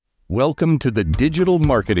Welcome to the digital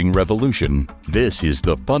marketing revolution. This is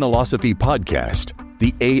the Funnelosophy Podcast,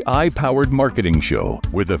 the AI-powered marketing show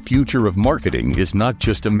where the future of marketing is not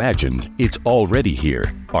just imagined, it's already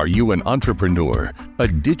here. Are you an entrepreneur, a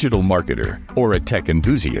digital marketer, or a tech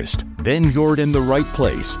enthusiast? Then you're in the right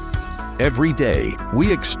place. Every day,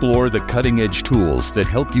 we explore the cutting-edge tools that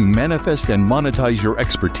help you manifest and monetize your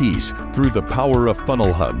expertise through the power of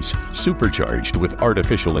funnel hubs, supercharged with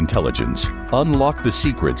artificial intelligence. Unlock the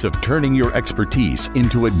secrets of turning your expertise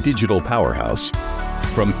into a digital powerhouse.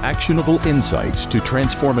 From actionable insights to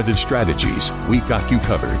transformative strategies, we've got you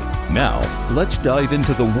covered. Now, let's dive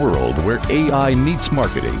into the world where AI meets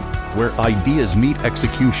marketing, where ideas meet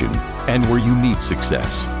execution, and where you meet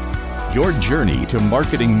success. Your journey to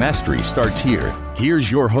marketing mastery starts here.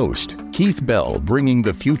 Here's your host, Keith Bell, bringing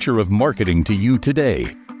the future of marketing to you today.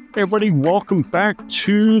 Hey everybody, welcome back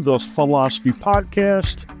to the Funnelosophy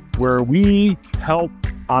Podcast, where we help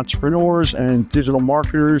entrepreneurs and digital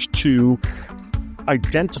marketers to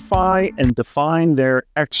identify and define their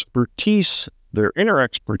expertise, their inner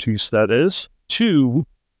expertise, that is, to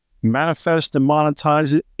manifest and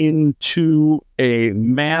monetize it into a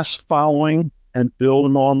mass following and build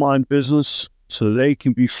an online business so they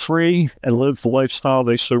can be free and live the lifestyle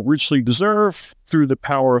they so richly deserve through the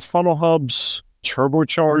power of funnel hubs,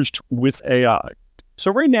 turbocharged with AI. So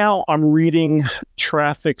right now I'm reading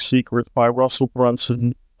Traffic Secrets by Russell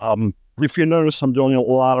Brunson. If you notice, I'm doing a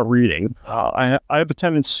lot of reading. I have a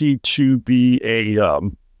tendency to be a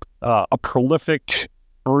prolific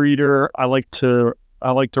reader. I like to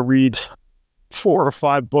read 4 or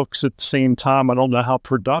 5 books at the same time. I don't know how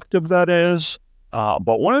productive that is.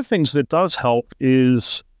 But one of the things that does help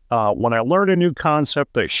is when I learn a new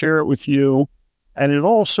concept, I share it with you. And it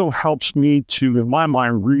also helps me to, in my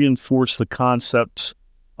mind, reinforce the concepts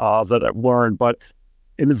that I've learned. But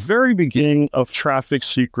in the very beginning of Traffic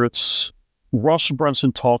Secrets, Russell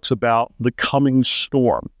Brunson talks about the coming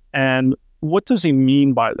storm. And what does he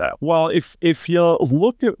mean by that? Well, if you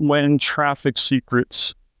look at when Traffic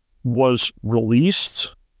Secrets was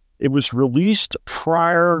released, it was released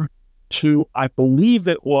prior to, I believe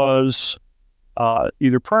it was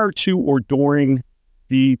either prior to or during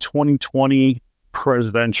the 2020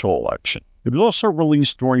 presidential election. It was also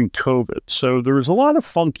released during COVID. So there was a lot of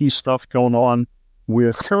funky stuff going on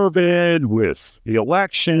with COVID, with the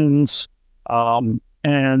elections,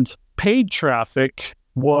 and paid traffic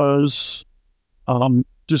was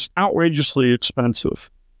just outrageously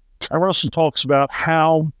expensive. And Russell talks about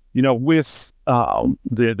how, with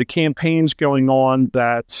the campaigns going on,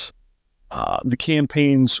 that the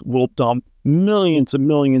campaigns will dump millions and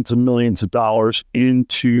millions and millions of dollars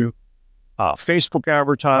into Facebook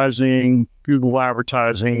advertising, Google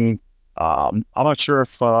advertising. I'm not sure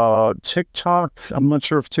if TikTok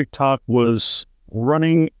was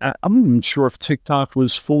running. I'm not sure if TikTok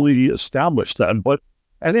was fully established then, but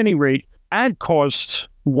at any rate, ad costs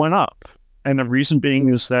went up. And the reason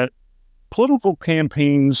being is that political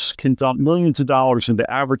campaigns can dump millions of dollars into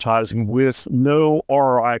advertising with no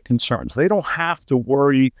ROI concerns. They don't have to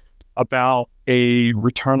worry about a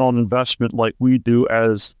return on investment like we do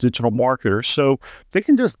as digital marketers. So they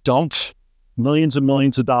can just dump millions and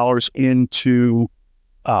millions of dollars into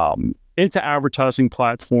advertising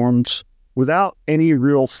platforms without any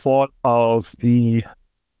real thought of the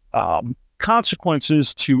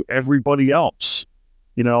consequences to everybody else.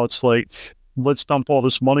 It's like, let's dump all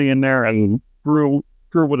this money in there and screw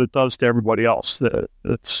what it does to everybody else.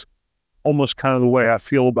 That's almost kind of the way I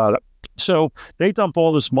feel about it. So they dump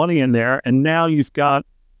all this money in there, and now you've got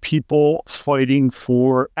people fighting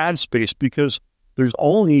for ad space because there's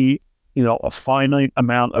only, a finite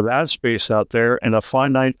amount of ad space out there and a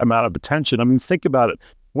finite amount of attention. I mean, think about it.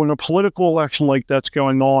 When a political election like that's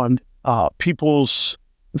going on, people's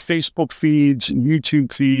Facebook feeds,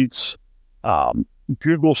 YouTube feeds,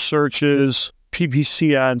 Google searches,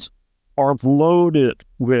 PPC ads are loaded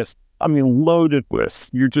with,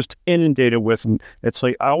 you're just inundated with them. It's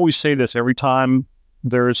like, I always say this every time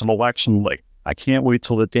there is an election, like, I can't wait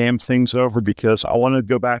till the damn thing's over because I want to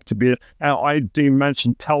go back to I didn't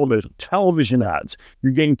mention television ads.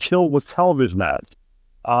 You're getting killed with television ads.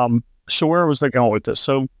 So where was I going with this?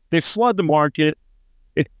 So they flood the market.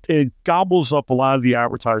 It gobbles up a lot of the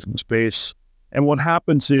advertising space. And what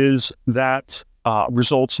happens is that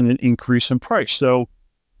results in an increase in price. So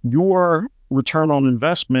your return on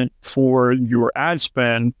investment for your ad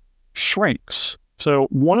spend shrinks. So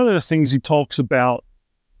one of the things he talks about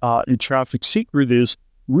in Traffic Secret is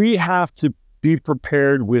we have to be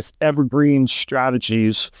prepared with evergreen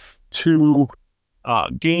strategies to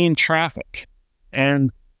gain traffic.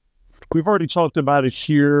 And we've already talked about it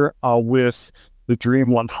here with the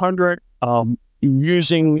Dream 100,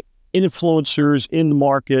 using influencers in the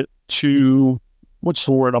market to, what's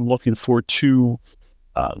the word I'm looking for, to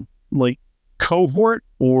like cohort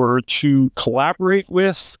or to collaborate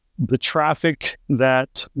with the traffic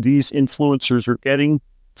that these influencers are getting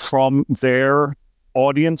from their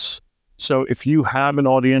audience. So if you have an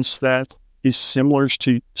audience that is similar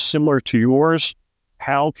to yours,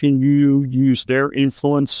 how can you use their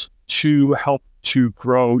influence to help to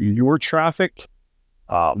grow your traffic?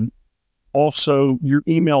 Also, your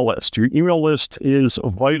email list. Your email list is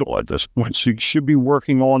vital at this point, so you should be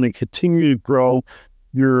working on and continue to grow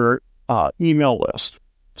your email list.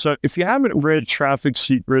 So if you haven't read Traffic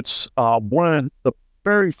Secrets, one of the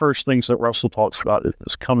very first things that Russell talks about is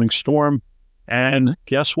this coming storm. And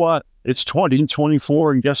guess what? It's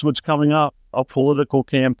 2024, and guess what's coming up? A political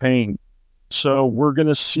campaign. So we're going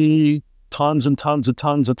to see tons and tons and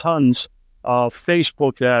tons and tons of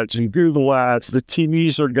Facebook ads and Google ads. The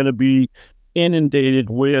TVs are going to be inundated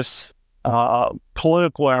with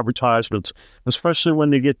political advertisements, especially when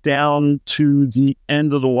they get down to the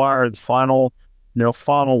end of the wire, the final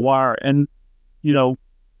wire. And,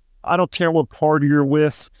 I don't care what party you're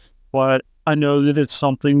with, but I know that it's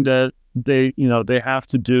something that they have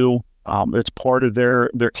to do. It's part of their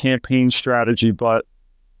campaign strategy, but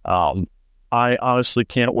I honestly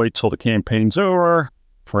can't wait till the campaign's over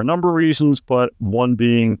for a number of reasons, but one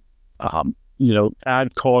being,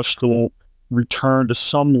 ad costs will return to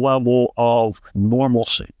some level of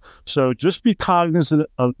normalcy. So just be cognizant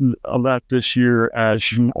of that this year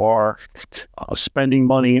as you are spending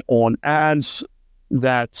money on ads,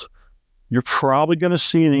 that you're probably going to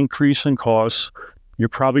see an increase in costs. You're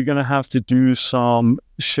probably going to have to do some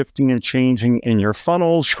shifting and changing in your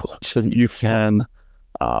funnels so that you can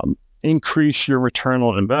increase your return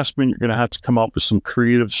on investment. You're going to have to come up with some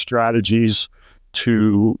creative strategies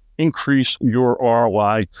to increase your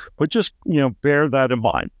ROI, but just, bear that in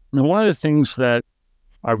mind. And one of the things that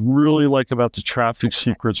I really like about the Traffic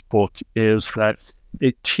Secrets book is that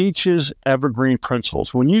it teaches evergreen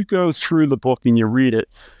principles. When you go through the book and you read it,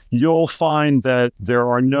 you'll find that there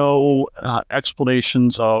are no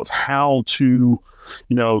explanations of how to,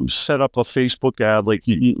 set up a Facebook ad. Like,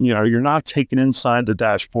 you're not taken inside the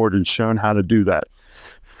dashboard and shown how to do that.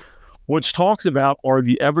 What's talked about are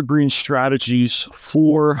the evergreen strategies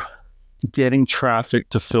for getting traffic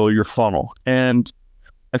to fill your funnel. And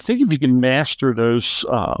I think if you can master those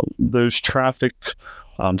traffic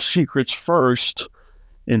secrets first,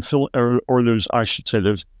 and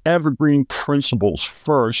those evergreen principles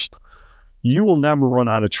first, you will never run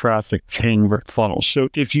out of traffic in your funnel. So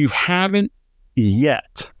if you haven't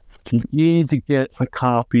yet, you need to get a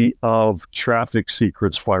copy of Traffic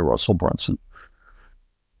Secrets by Russell Brunson.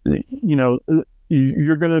 You're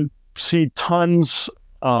going to see tons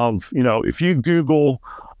of, if you Google,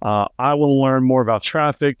 I want to learn more about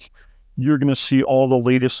traffic, you're going to see all the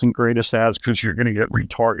latest and greatest ads because you're going to get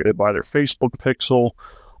retargeted by their Facebook pixel.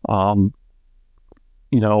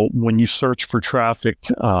 When you search for traffic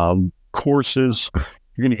courses,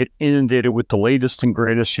 you're going to get inundated with the latest and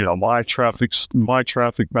greatest. My traffic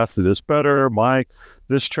method is better.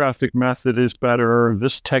 This traffic method is better.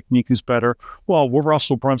 This technique is better. Well, what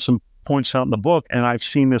Russell Brunson points out in the book, and I've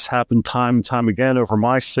seen this happen time and time again over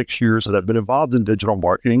my 6 years that I've been involved in digital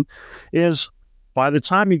marketing, is by the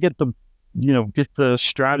time you get the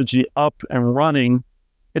strategy up and running,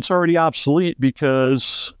 it's already obsolete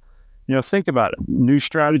because, think about it. New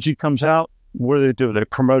strategy comes out. What do? They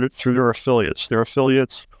promote it through their affiliates. Their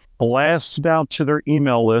affiliates blast it out to their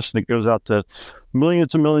email list, and it goes out to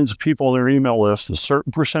millions and millions of people on their email list. A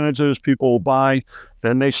certain percentage of those people will buy.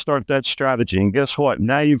 Then they start that strategy. And guess what?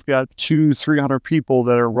 Now you've got 200-300 people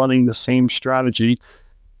that are running the same strategy,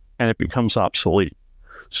 and it becomes obsolete.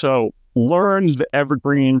 So learn the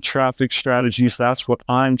evergreen traffic strategies. That's what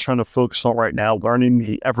I'm trying to focus on right now, learning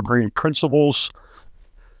the evergreen principles.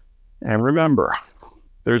 And remember,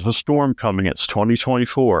 there's a storm coming. It's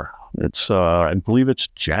 2024. It's, I believe it's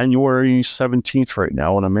January 17th right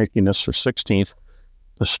now, and I'm making this for 16th.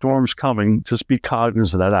 The storm's coming. Just be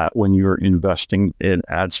cognizant of that when you're investing in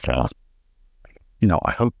ad spend.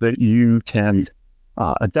 I hope that you can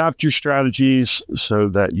adapt your strategies so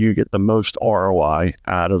that you get the most ROI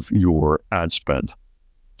out of your ad spend.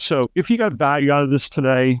 So if you got value out of this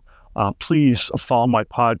today, please follow my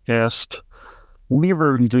podcast. Leave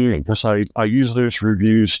a review, because I use those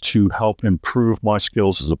reviews to help improve my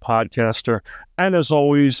skills as a podcaster. And as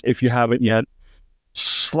always, if you haven't yet,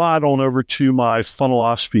 slide on over to my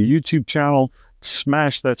Funnelosophy YouTube channel,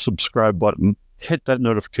 smash that subscribe button, hit that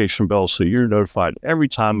notification bell so you're notified every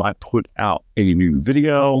time I put out a new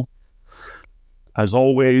video. As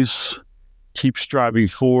always, keep striving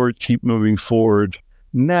forward, keep moving forward.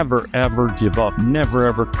 Never, ever give up. Never,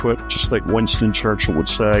 ever quit. Just like Winston Churchill would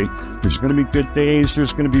say, there's going to be good days.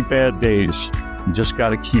 There's going to be bad days. You just got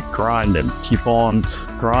to keep grinding. Keep on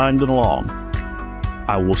grinding along.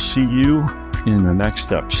 I will see you in the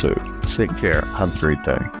next episode. Take care. Have a great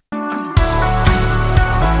day.